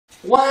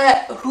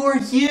What? Who are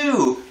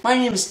you? My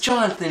name is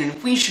Jonathan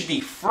and we should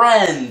be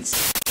friends.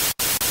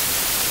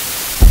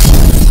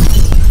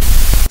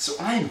 So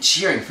I'm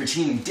cheering for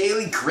Team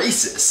Daily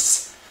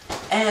Gracists.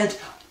 And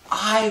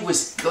I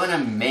was gonna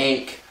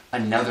make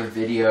another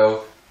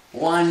video.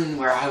 One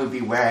where I would be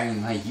wearing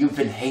my You've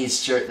Been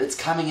Hazed shirt that's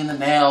coming in the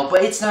mail,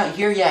 but it's not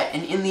here yet,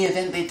 and in the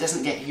event that it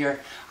doesn't get here,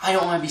 I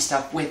don't want to be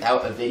stuck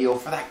without a video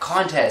for that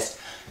contest.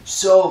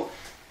 So,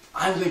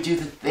 I'm going to do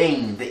the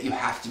thing that you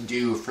have to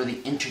do for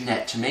the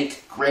internet to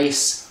make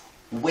Grace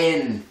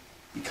win.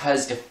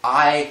 Because if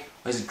I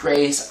was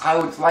Grace, I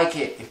would like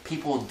it if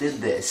people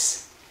did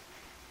this.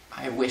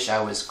 I wish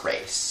I was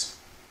Grace.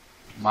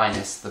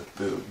 Minus the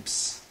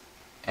boobs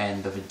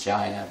and the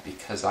vagina,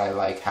 because I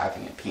like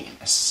having a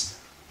penis.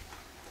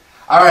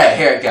 Alright,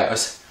 here it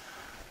goes.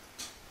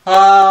 I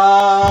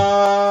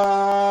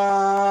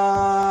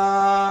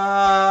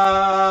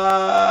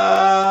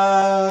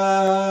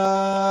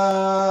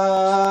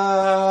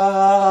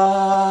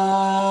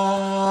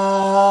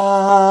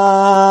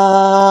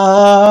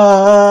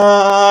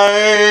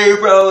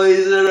probably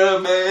should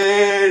have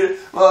made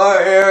more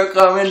air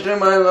come into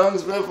my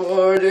lungs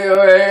before doing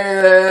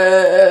it.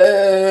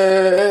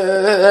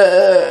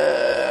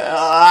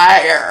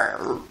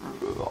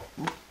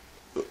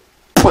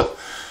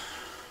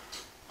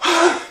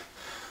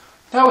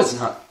 That was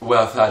not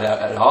well thought out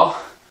at all.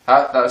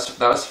 That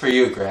was for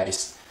you,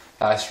 Grace.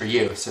 That was for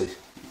you. So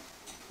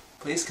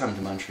please come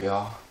to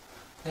Montreal.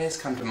 Please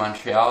come to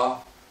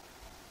Montreal.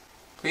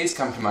 Please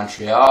come to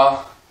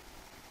Montreal.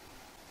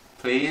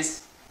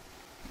 Please.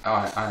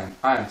 Oh, I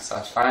am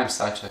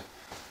such a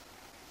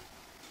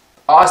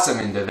awesome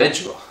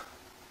individual.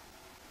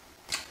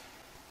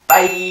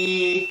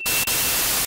 Bye.